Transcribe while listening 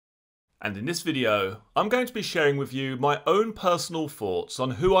And in this video, I'm going to be sharing with you my own personal thoughts on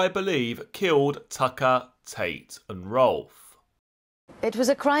who I believe killed Tucker, Tate and Rolfe. It was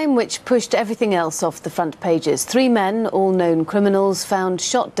a crime which pushed everything else off the front pages. 3 men, all known criminals, found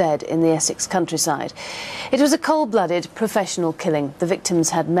shot dead in the Essex countryside. It was a cold-blooded, professional killing. The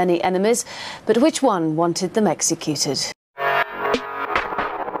victims had many enemies, but which one wanted them executed?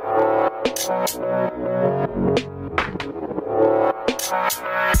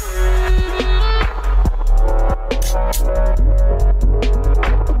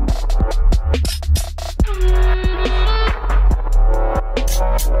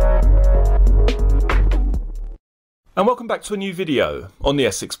 And welcome back to a new video on the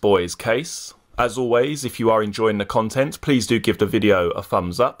Essex Boys case. As always, if you are enjoying the content, please do give the video a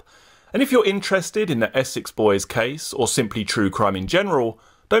thumbs up. And if you're interested in the Essex Boys case, or simply true crime in general,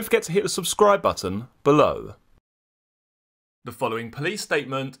 don't forget to hit the subscribe button below. The following police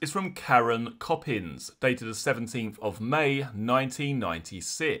statement is from Karen Coppins, dated the 17th of May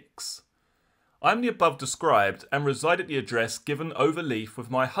 1996. I am the above described and reside at the address given over leaf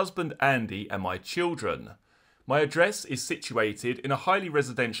with my husband Andy and my children. My address is situated in a highly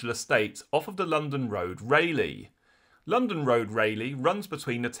residential estate off of the London Road, Rayleigh. London Road, Rayleigh runs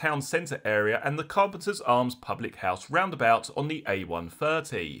between the town centre area and the Carpenter's Arms public house roundabout on the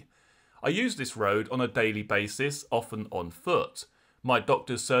A130. I use this road on a daily basis, often on foot, my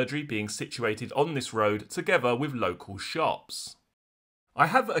doctor's surgery being situated on this road together with local shops. I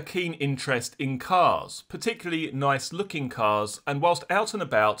have a keen interest in cars, particularly nice looking cars, and whilst out and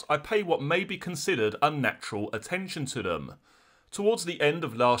about I pay what may be considered unnatural attention to them. Towards the end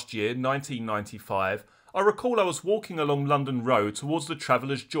of last year, 1995, I recall I was walking along London Road towards the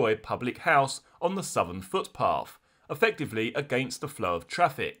Traveller's Joy public house on the southern footpath, effectively against the flow of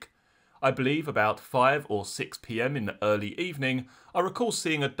traffic. I believe about 5 or 6 p.m. in the early evening, I recall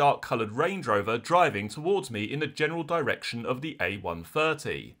seeing a dark-coloured Range Rover driving towards me in the general direction of the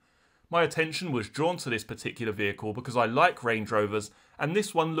A130. My attention was drawn to this particular vehicle because I like Range Rovers, and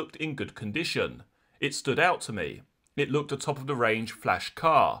this one looked in good condition. It stood out to me. It looked a top-of-the-range flash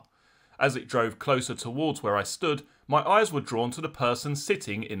car. As it drove closer towards where I stood, my eyes were drawn to the person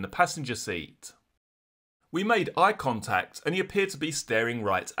sitting in the passenger seat. We made eye contact and he appeared to be staring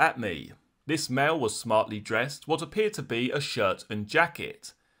right at me. This male was smartly dressed, what appeared to be a shirt and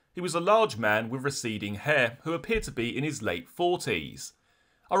jacket. He was a large man with receding hair who appeared to be in his late 40s.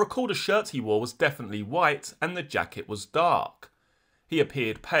 I recall the shirt he wore was definitely white and the jacket was dark. He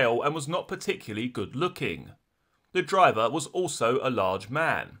appeared pale and was not particularly good looking. The driver was also a large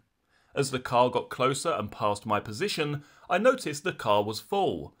man. As the car got closer and past my position, I noticed the car was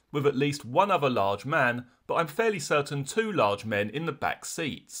full, with at least one other large man, but I'm fairly certain 2 large men in the back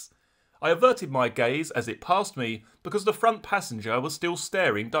seats. I averted my gaze as it passed me because the front passenger was still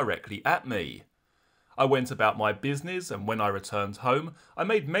staring directly at me. I went about my business, and when I returned home, I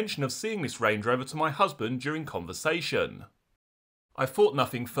made mention of seeing this Range Rover to my husband during conversation. I thought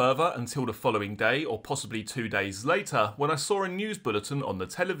nothing further until the following day, or possibly 2 days later, when I saw a news bulletin on the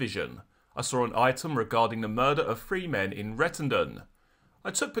television. I saw an item regarding the murder of 3 men in Rettendon. I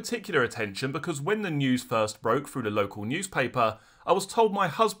took particular attention because when the news first broke through the local newspaper, I was told my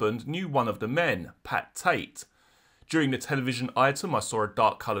husband knew one of the men, Pat Tate. During the television item, I saw a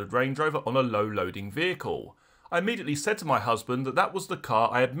dark-coloured Range Rover on a low-loading vehicle. I immediately said to my husband that that was the car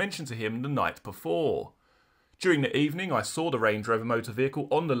I had mentioned to him the night before. During the evening, I saw the Range Rover motor vehicle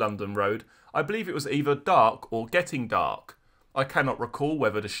on the London Road. I believe it was either dark or getting dark. I cannot recall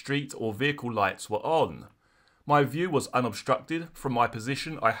whether the street or vehicle lights were on. My view was unobstructed. From my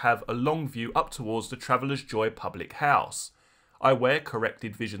position, I have a long view up towards the Traveller's Joy public house. I wear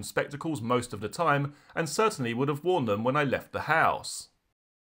corrected vision spectacles most of the time, and certainly would have worn them when I left the house.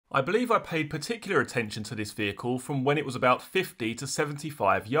 I believe I paid particular attention to this vehicle from when it was about 50 to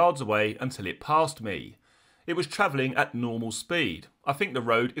 75 yards away until it passed me. It was travelling at normal speed. I think the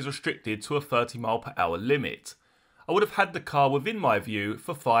road is restricted to a 30-mile-per-hour limit. I would have had the car within my view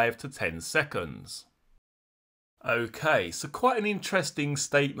for 5 to 10 seconds. Okay, so quite an interesting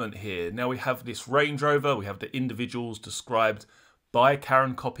statement here. Now we have this Range Rover, we have the individuals described by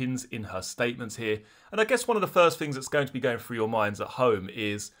Karen Coppins in her statements here. And I guess one of the first things that's going to be going through your minds at home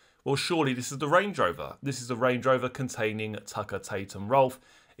is, well, surely this is the Range Rover. This is the Range Rover containing Tucker, Tate and Rolfe.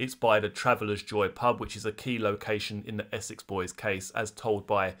 It's by the Traveller's Joy pub, which is a key location in the Essex Boys case, as told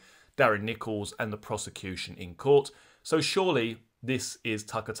by Darren Nichols and the prosecution in court. So surely this is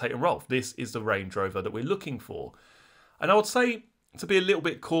Tucker, Tate and Rolfe. This is the Range Rover that we're looking for. And I would say to be a little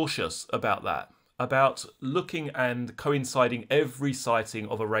bit cautious about that, about looking and coinciding every sighting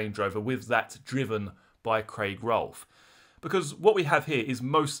of a Range Rover with that driven by Craig Rolfe. because what we have here is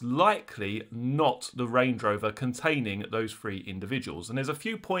most likely not the Range Rover containing those 3 individuals. And there's a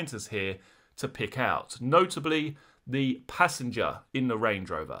few pointers here to pick out, notably the passenger in the Range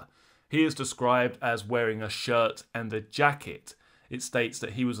Rover. He is described as wearing a shirt and a jacket. It states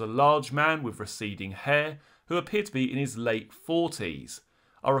that he was a large man with receding hair who appeared to be in his late 40s.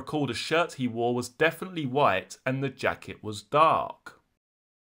 I recall the shirt he wore was definitely white and the jacket was dark.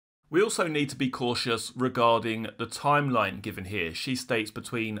 We also need to be cautious regarding the timeline given here. She states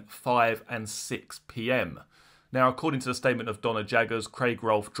between 5 and 6 p.m. Now, according to the statement of Donna Jaggers, Craig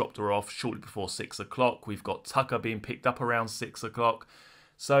Rolfe dropped her off shortly before 6 o'clock. We've got Tucker being picked up around 6 o'clock.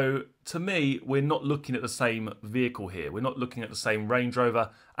 So, to me, we're not looking at the same vehicle here. We're not looking at the same Range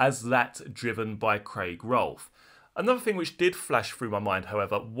Rover as that driven by Craig Rolfe. Another thing which did flash through my mind,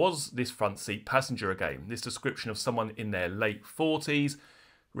 however, was this front seat passenger again. This description of someone in their late 40s,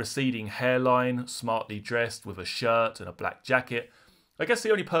 receding hairline, smartly dressed with a shirt and a black jacket. I guess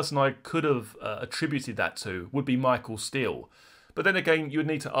the only person I could have attributed that to would be Michael Steele. But then again, you would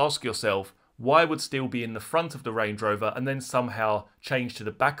need to ask yourself, why would Steele be in the front of the Range Rover and then somehow change to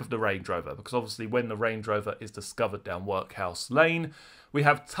the back of the Range Rover? Because obviously when the Range Rover is discovered down Workhouse Lane, we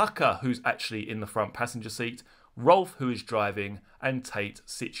have Tucker, who's actually in the front passenger seat, Rolfe, who is driving, and Tate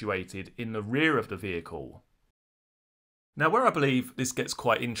situated in the rear of the vehicle. Now, where I believe this gets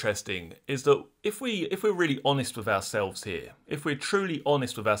quite interesting is that if we're really honest with ourselves here, if we're truly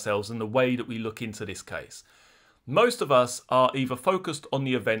honest with ourselves in the way that we look into this case, most of us are either focused on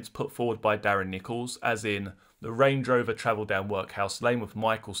the events put forward by Darren Nichols, as in the Range Rover travelled down Workhouse Lane with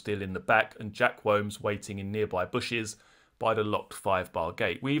Michael still in the back and Jack Womes waiting in nearby bushes by the locked 5-bar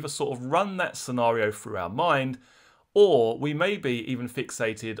gate. We either sort of run that scenario through our mind, or we may be even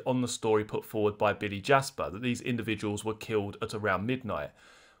fixated on the story put forward by Billy Jasper, that these individuals were killed at around midnight.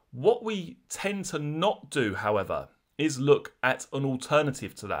 What we tend to not do, however, is look at an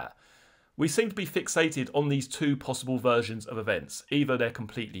alternative to that. We seem to be fixated on these 2 possible versions of events. Either they're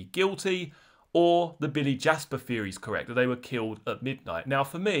completely guilty, or the Billy Jasper theory is correct, that they were killed at midnight. Now,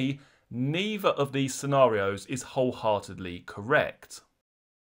 for me, neither of these scenarios is wholeheartedly correct.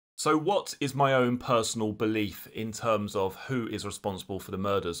 So what is my own personal belief in terms of who is responsible for the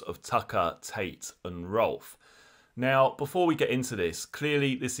murders of Tucker, Tate and Rolfe? Now, before we get into this,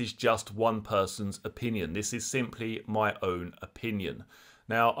 clearly this is just one person's opinion. This is simply my own opinion.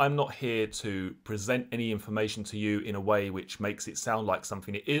 Now, I'm not here to present any information to you in a way which makes it sound like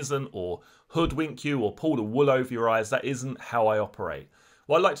something it isn't, or hoodwink you or pull the wool over your eyes. That isn't how I operate.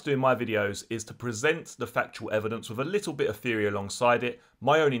 What I like to do in my videos is to present the factual evidence with a little bit of theory alongside it,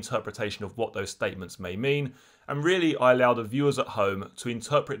 my own interpretation of what those statements may mean, and really I allow the viewers at home to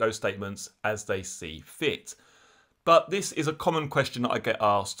interpret those statements as they see fit. But this is a common question that I get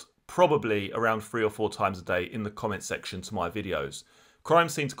asked probably around 3 or 4 times a day in the comment section to my videos. Crime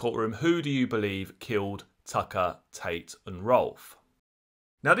scene to courtroom, who do you believe killed Tucker, Tate and Rolfe?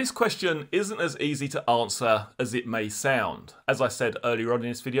 Now, this question isn't as easy to answer as it may sound. As I said earlier on in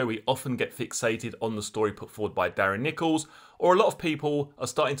this video, we often get fixated on the story put forward by Darren Nichols, or a lot of people are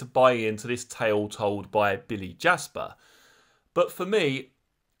starting to buy into this tale told by Billy Jasper. But for me,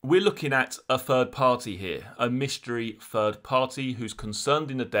 we're looking at a third party here, a mystery third party who's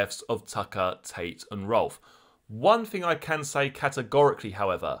concerned in the deaths of Tucker, Tate and Rolfe. One thing I can say categorically,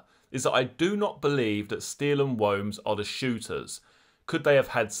 however, is that I do not believe that Steele and Womes are the shooters. Could they have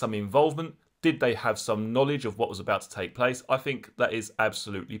had some involvement? Did they have some knowledge of what was about to take place? I think that is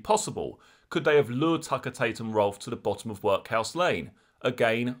absolutely possible. Could they have lured Tucker, Tate and Rolfe to the bottom of Workhouse Lane?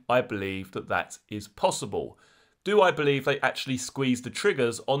 Again, I believe that that is possible. Do I believe they actually squeezed the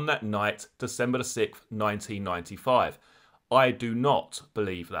triggers on that night, December the 6th, 1995? I do not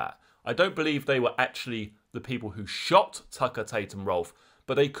believe that. I don't believe they were actually the people who shot Tucker, Tate and Rolfe,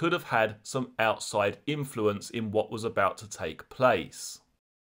 but they could have had some outside influence in what was about to take place.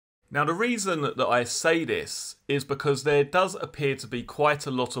 Now, the reason that I say this is because there does appear to be quite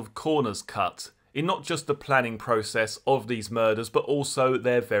a lot of corners cut in not just the planning process of these murders, but also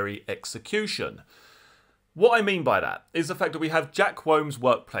their very execution. What I mean by that is the fact that we have Jack Womes'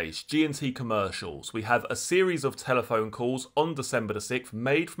 workplace, G&T commercials. We have a series of telephone calls on December the 6th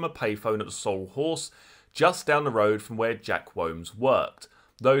made from a payphone at the Sorrel Horse, just down the road from where Jack Womes worked.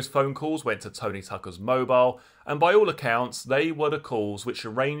 Those phone calls went to Tony Tucker's mobile, and by all accounts, they were the calls which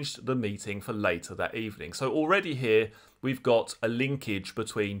arranged the meeting for later that evening. So already here, we've got a linkage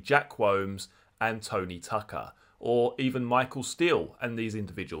between Jack Womes and Tony Tucker, or even Michael Steele and these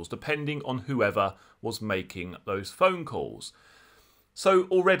individuals, depending on whoever was making those phone calls. So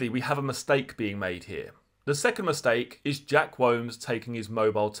already we have a mistake being made here. The second mistake is Jack Womes taking his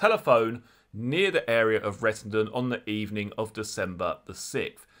mobile telephone, near the area of Rettendon on the evening of December the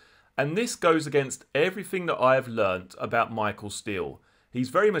 6th. And this goes against everything that I have learnt about Michael Steele. He's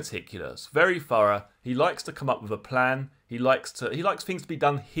very meticulous, very thorough. He likes to come up with a plan. He likes things to be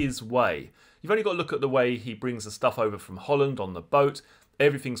done his way. You've only got to look at the way he brings the stuff over from Holland on the boat.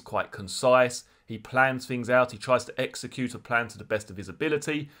 Everything's quite concise. He plans things out. He tries to execute a plan to the best of his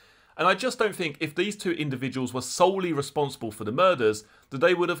ability. And I just don't think if these two individuals were solely responsible for the murders, that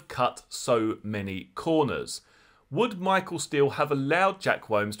they would have cut so many corners. Would Michael Steele have allowed Jack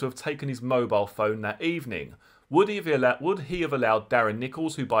Womes to have taken his mobile phone that evening? Would he have allowed Darren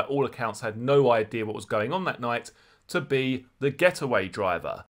Nichols, who by all accounts had no idea what was going on that night, to be the getaway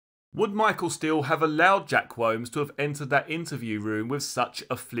driver? Would Michael Steele have allowed Jack Womes to have entered that interview room with such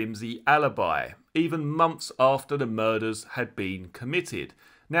a flimsy alibi, even months after the murders had been committed?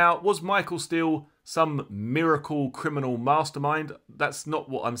 Now, was Michael Steele some miracle criminal mastermind? That's not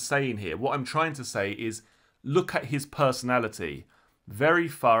what I'm saying here. What I'm trying to say is, look at his personality. Very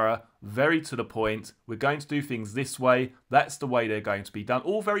thorough, very to the point. We're going to do things this way. That's the way they're going to be done.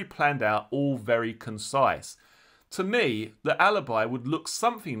 All very planned out, all very concise. To me, the alibi would look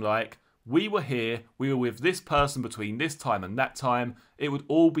something like, we were here, we were with this person between this time and that time. It would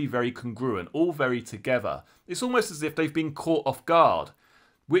all be very congruent, all very together. It's almost as if they've been caught off guard,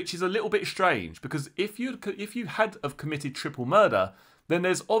 which is a little bit strange, because if you had have committed triple murder, then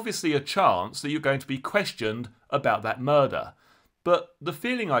there's obviously a chance that you're going to be questioned about that murder. But the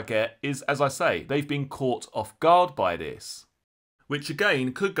feeling I get is, as I say, they've been caught off guard by this. Which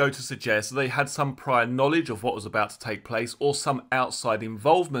again could go to suggest that they had some prior knowledge of what was about to take place, or some outside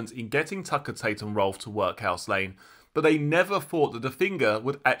involvement in getting Tucker, Tate and Rolfe to Workhouse Lane, but they never thought that the finger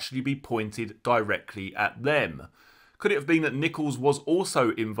would actually be pointed directly at them. Could it have been that Nichols was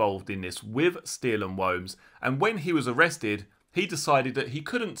also involved in this with Steele and Womes, and when he was arrested, he decided that he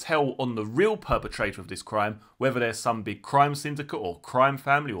couldn't tell on the real perpetrator of this crime whether there's some big crime syndicate or crime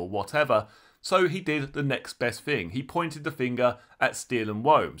family or whatever, so he did the next best thing. He pointed the finger at Steele and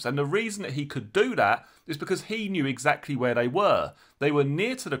Womes. And the reason that he could do that is because he knew exactly where they were. They were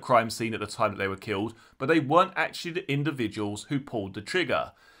near to the crime scene at the time that they were killed, but they weren't actually the individuals who pulled the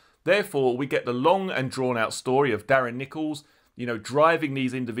trigger. Therefore, we get the long and drawn out story of Darren Nichols, driving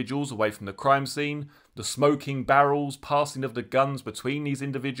these individuals away from the crime scene, the smoking barrels, passing of the guns between these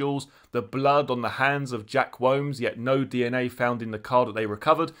individuals, the blood on the hands of Jack Womes, yet no DNA found in the car that they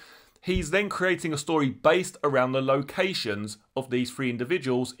recovered. He's then creating a story based around the locations of these three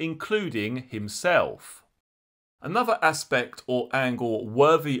individuals, including himself. Another aspect or angle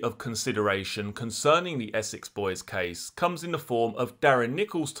worthy of consideration concerning the Essex boys case comes in the form of Darren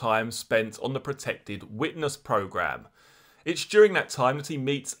Nichols' time spent on the protected witness programme. It's during that time that he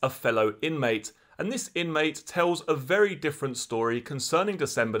meets a fellow inmate, and this inmate tells a very different story concerning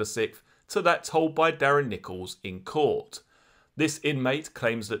December the 6th to that told by Darren Nichols in court. This inmate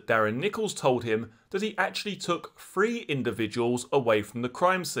claims that Darren Nichols told him that he actually took 3 individuals away from the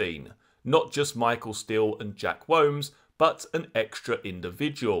crime scene, not just Michael Steele and Jack Womes, but an extra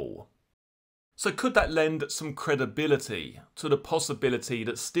individual. So could that lend some credibility to the possibility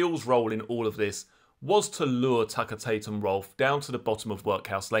that Steele's role in all of this was to lure Tucker, Tate and Rolfe down to the bottom of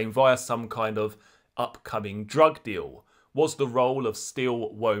Workhouse Lane via some kind of upcoming drug deal? Was the role of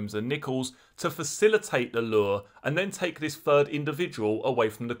Steele, Womes and Nichols to facilitate the lure and then take this third individual away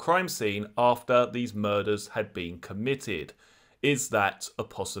from the crime scene after these murders had been committed? Is that a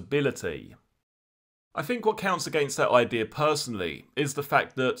possibility? I think what counts against that idea personally is the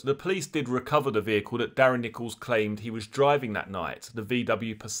fact that the police did recover the vehicle that Darren Nichols claimed he was driving that night, the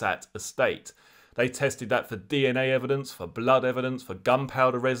VW Passat Estate. They tested that for DNA evidence, for blood evidence, for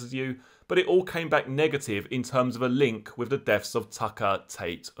gunpowder residue, but it all came back negative in terms of a link with the deaths of Tucker,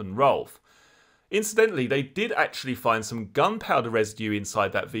 Tate and Rolfe. Incidentally, they did actually find some gunpowder residue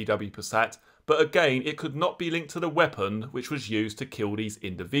inside that VW Passat, but again, it could not be linked to the weapon which was used to kill these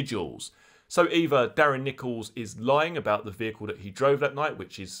individuals. So either Darren Nichols is lying about the vehicle that he drove that night,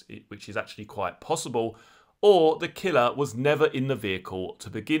 which is actually quite possible, or the killer was never in the vehicle to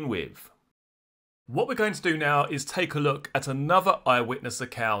begin with. What we're going to do now is take a look at another eyewitness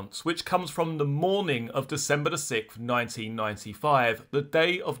account, which comes from the morning of December the 6th, 1995, the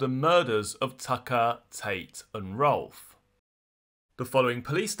day of the murders of Tucker, Tate and Rolfe. The following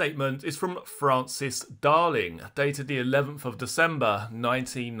police statement is from Francis Darling, dated the 11th of December,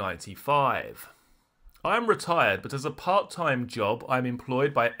 1995. I am retired, but as a part-time job, I am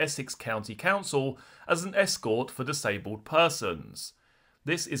employed by Essex County Council as an escort for disabled persons.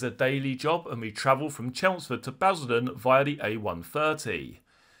 This is a daily job and we travel from Chelmsford to Basildon via the A130.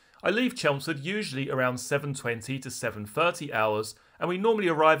 I leave Chelmsford usually around 7:20 to 7:30 hours and we normally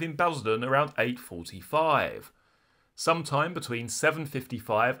arrive in Basildon around 8:45. Sometime between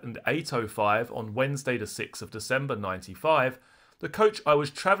 7:55 and 8:05 on Wednesday the 6th of December 95, the coach I was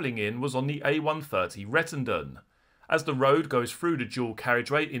travelling in was on the A130 Rettendon. As the road goes through the dual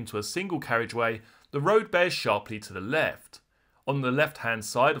carriageway into a single carriageway, the road bears sharply to the left. On the left-hand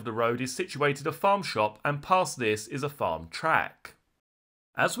side of the road is situated a farm shop, and past this is a farm track.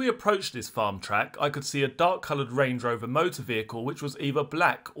 As we approached this farm track, I could see a dark-coloured Range Rover motor vehicle which was either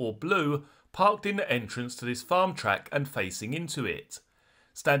black or blue, parked in the entrance to this farm track and facing into it.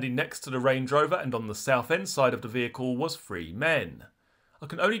 Standing next to the Range Rover and on the south end side of the vehicle was 3 men. I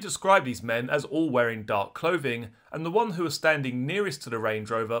can only describe these men as all wearing dark clothing, and the one who was standing nearest to the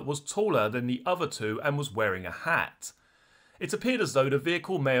Range Rover was taller than the other 2 and was wearing a hat. It appeared as though the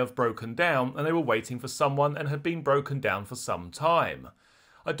vehicle may have broken down and they were waiting for someone and had been broken down for some time.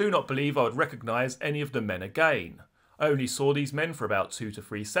 I do not believe I would recognise any of the men again. I only saw these men for about 2 to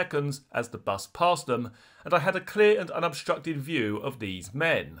 3 seconds as the bus passed them, and I had a clear and unobstructed view of these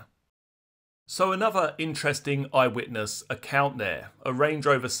men. So another interesting eyewitness account there. A Range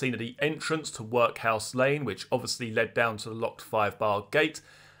Rover seen at the entrance to Workhouse Lane, which obviously led down to the locked 5-bar gate,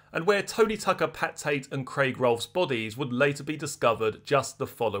 and where Tony Tucker, Pat Tate and Craig Rolfe's bodies would later be discovered just the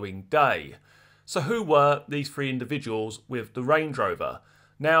following day. So who were these 3 individuals with the Range Rover?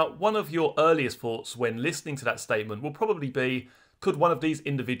 Now, one of your earliest thoughts when listening to that statement will probably be, could one of these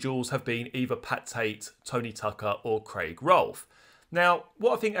individuals have been either Pat Tate, Tony Tucker or Craig Rolfe? Now,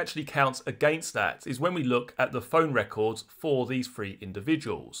 what I think actually counts against that is when we look at the phone records for these 3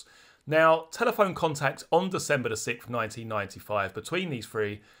 individuals. Now, telephone contact on December the 6th, 1995 between these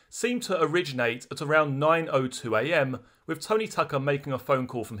 3 seemed to originate at around 9:02 AM, with Tony Tucker making a phone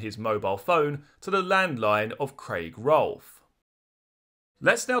call from his mobile phone to the landline of Craig Rolfe.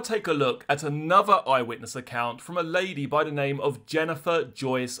 Let's now take a look at another eyewitness account from a lady by the name of Jennifer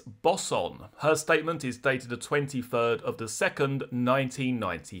Joyce Bosson. Her statement is dated the 23rd of the 2nd,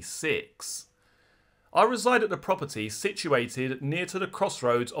 1996. I reside at the property situated near to the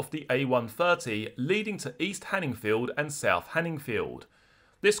crossroads of the A130 leading to East Hanningfield and South Hanningfield.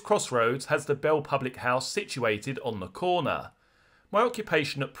 This crossroads has the Bell Public House situated on the corner. My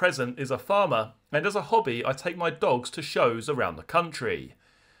occupation at present is a farmer, and as a hobby I take my dogs to shows around the country.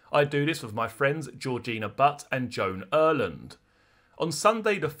 I do this with my friends Georgina Butt and Joan Erland. On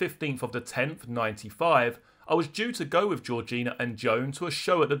Sunday the 15th of the 10th, 95, I was due to go with Georgina and Joan to a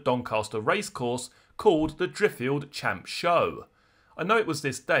show at the Doncaster Racecourse called the Driffield Champ Show. I know it was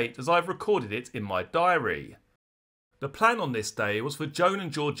this date as I've recorded it in my diary. The plan on this day was for Joan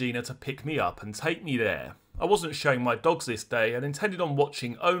and Georgina to pick me up and take me there. I wasn't showing my dogs this day and intended on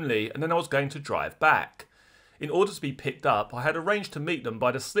watching only, and then I was going to drive back. In order to be picked up, I had arranged to meet them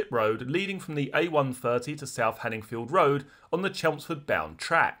by the slip road leading from the A130 to South Hanningfield Road on the Chelmsford bound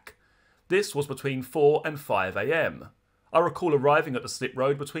track. This was between 4 and 5 AM. I recall arriving at the slip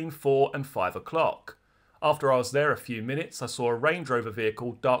road between 4 and 5 o'clock. After I was there a few minutes, I saw a Range Rover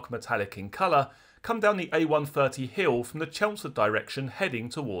vehicle, dark metallic in colour, come down the A130 hill from the Chelmsford direction heading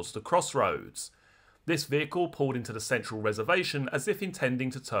towards the crossroads. This vehicle pulled into the central reservation as if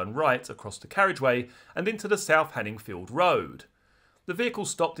intending to turn right across the carriageway and into the South Hanningfield Road. The vehicle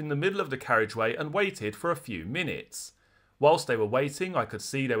stopped in the middle of the carriageway and waited for a few minutes. Whilst they were waiting, I could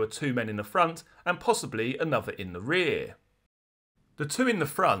see there were 2 men in the front and possibly another in the rear. The 2 in the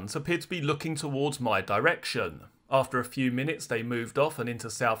front appeared to be looking towards my direction. After a few minutes they moved off and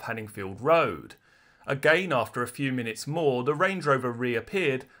into South Hanningfield Road. Again, after a few minutes more, the Range Rover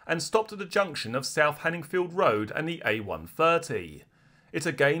reappeared and stopped at the junction of South Hanningfield Road and the A130. It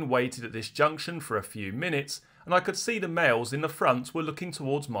again waited at this junction for a few minutes, and I could see the males in the front were looking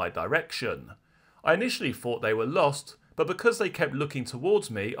towards my direction. I initially thought they were lost, but because they kept looking towards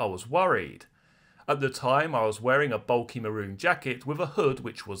me, I was worried. At the time, I was wearing a bulky maroon jacket with a hood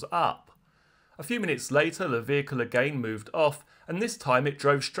which was up. A few minutes later, the vehicle again moved off, and this time it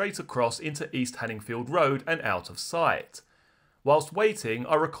drove straight across into East Hanningfield Road and out of sight. Whilst waiting,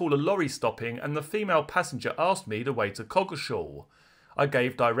 I recall a lorry stopping and the female passenger asked me the way to Coggeshall. I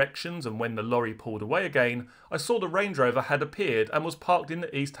gave directions, and when the lorry pulled away again, I saw the Range Rover had appeared and was parked in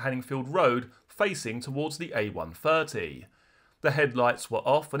the East Hanningfield Road facing towards the A130. The headlights were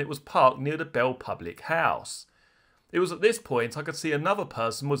off and it was parked near the Bell Public House. It was at this point I could see another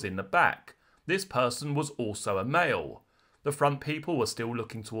person was in the back. This person was also a male. The front people were still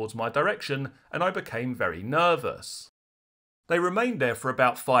looking towards my direction, and I became very nervous. They remained there for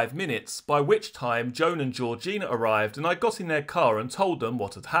about 5 minutes, by which time Joan and Georgina arrived and I got in their car and told them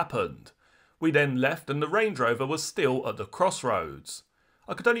what had happened. We then left and the Range Rover was still at the crossroads.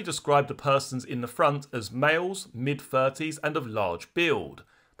 I could only describe the persons in the front as males, mid-30s and of large build.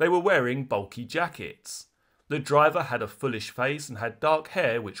 They were wearing bulky jackets. The driver had a foolish face and had dark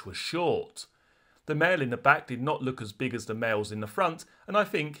hair which was short. The male in the back did not look as big as the males in the front, and I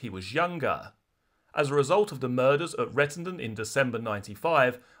think he was younger. As a result of the murders at Rettendon in December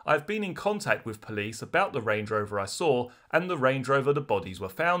 95, I have been in contact with police about the Range Rover I saw and the Range Rover the bodies were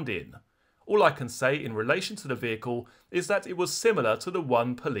found in. All I can say in relation to the vehicle is that it was similar to the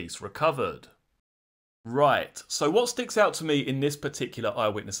one police recovered. Right, so what sticks out to me in this particular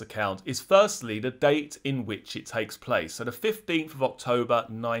eyewitness account is firstly the date in which it takes place, so the 15th of October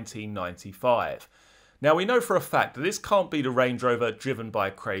 1995. Now we know for a fact that this can't be the Range Rover driven by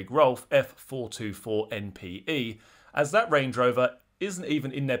Craig Rolfe F424NPE, as that Range Rover isn't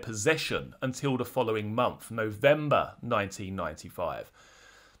even in their possession until the following month, November 1995.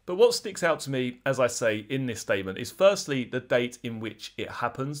 But what sticks out to me, as I say in this statement, is firstly the date in which it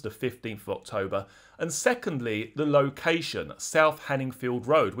happens, the 15th of October, and secondly the location, South Hanningfield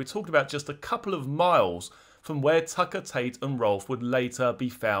Road. We're talking about just a couple of miles from where Tucker, Tate and Rolfe would later be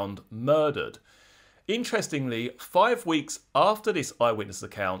found murdered. Interestingly, 5 weeks after this eyewitness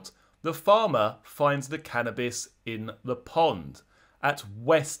account, the farmer finds the cannabis in the pond at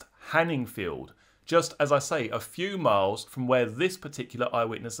West Hanningfield, just as I say, a few miles from where this particular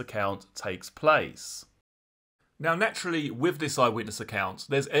eyewitness account takes place. Now naturally, with this eyewitness account,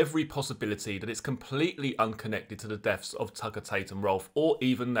 there's every possibility that it's completely unconnected to the deaths of Tucker, Tate and Rolfe, or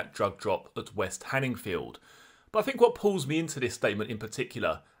even that drug drop at West Hanningfield. But I think what pulls me into this statement in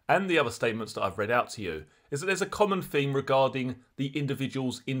particular, and the other statements that I've read out to you, is that there's a common theme regarding the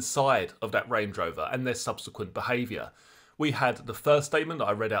individuals inside of that Range Rover and their subsequent behaviour. We had the first statement that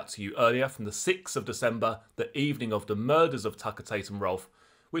I read out to you earlier from the 6th of December, the evening of the murders of Tucker, Tate and Rolfe,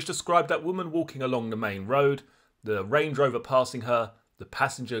 which described that woman walking along the main road, the Range Rover passing her, the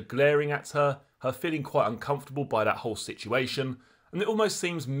passenger glaring at her, her feeling quite uncomfortable by that whole situation, and it almost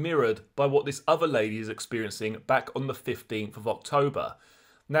seems mirrored by what this other lady is experiencing back on the 15th of October.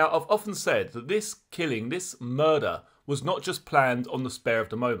 Now, I've often said that this killing, this murder, was not just planned on the spur of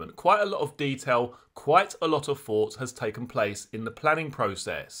the moment. Quite a lot of detail, quite a lot of thought has taken place in the planning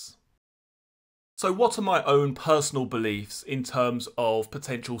process. So what are my own personal beliefs in terms of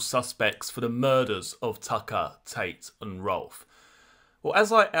potential suspects for the murders of Tucker, Tate and Rolfe? Well,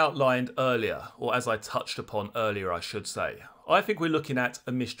 as I outlined earlier, or as I touched upon earlier I should say, I think we're looking at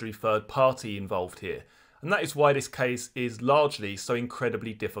a mystery third party involved here. And that is why this case is largely so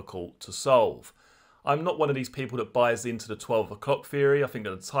incredibly difficult to solve. I'm not one of these people that buys into the 12 o'clock theory. I think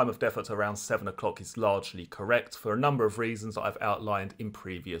that the time of death at around 7 o'clock is largely correct for a number of reasons that I've outlined in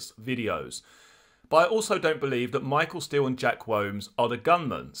previous videos. But I also don't believe that Michael Steele and Jack Wombs are the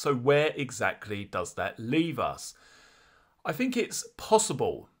gunmen. So where exactly does that leave us? I think it's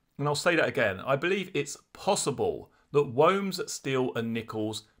possible, and I'll say that again, I believe it's possible that Wombs, Steele and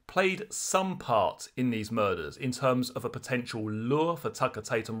Nichols played some part in these murders in terms of a potential lure for Tucker,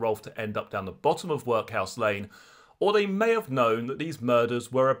 Tate and Rolfe to end up down the bottom of Workhouse Lane, or they may have known that these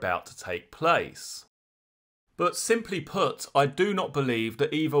murders were about to take place. But simply put, I do not believe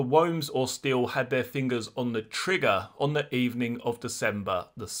that either Wombs or Steele had their fingers on the trigger on the evening of December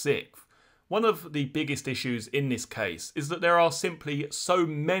the 6th. One of the biggest issues in this case is that there are simply so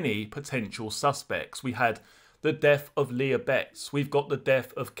many potential suspects. We had the death of Leah Betts. We've got the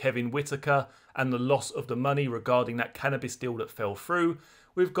death of Kevin Whitaker and the loss of the money regarding that cannabis deal that fell through.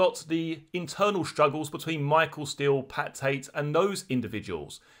 We've got the internal struggles between Michael Steele, Pat Tate and those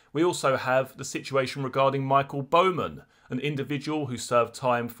individuals. We also have the situation regarding Michael Bowman, an individual who served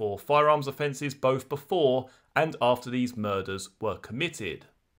time for firearms offences both before and after these murders were committed.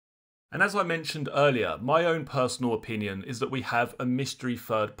 And as I mentioned earlier, my own personal opinion is that we have a mystery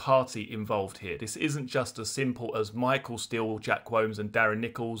third party involved here. This isn't just as simple as Michael Steele, Jack Wombs and Darren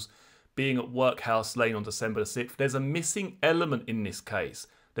Nichols being at Workhouse Lane on December the 6th. There's a missing element in this case.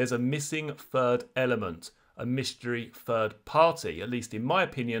 There's a missing third element, a mystery third party, at least in my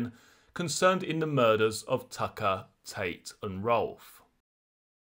opinion, concerned in the murders of Tucker, Tate and Rolfe.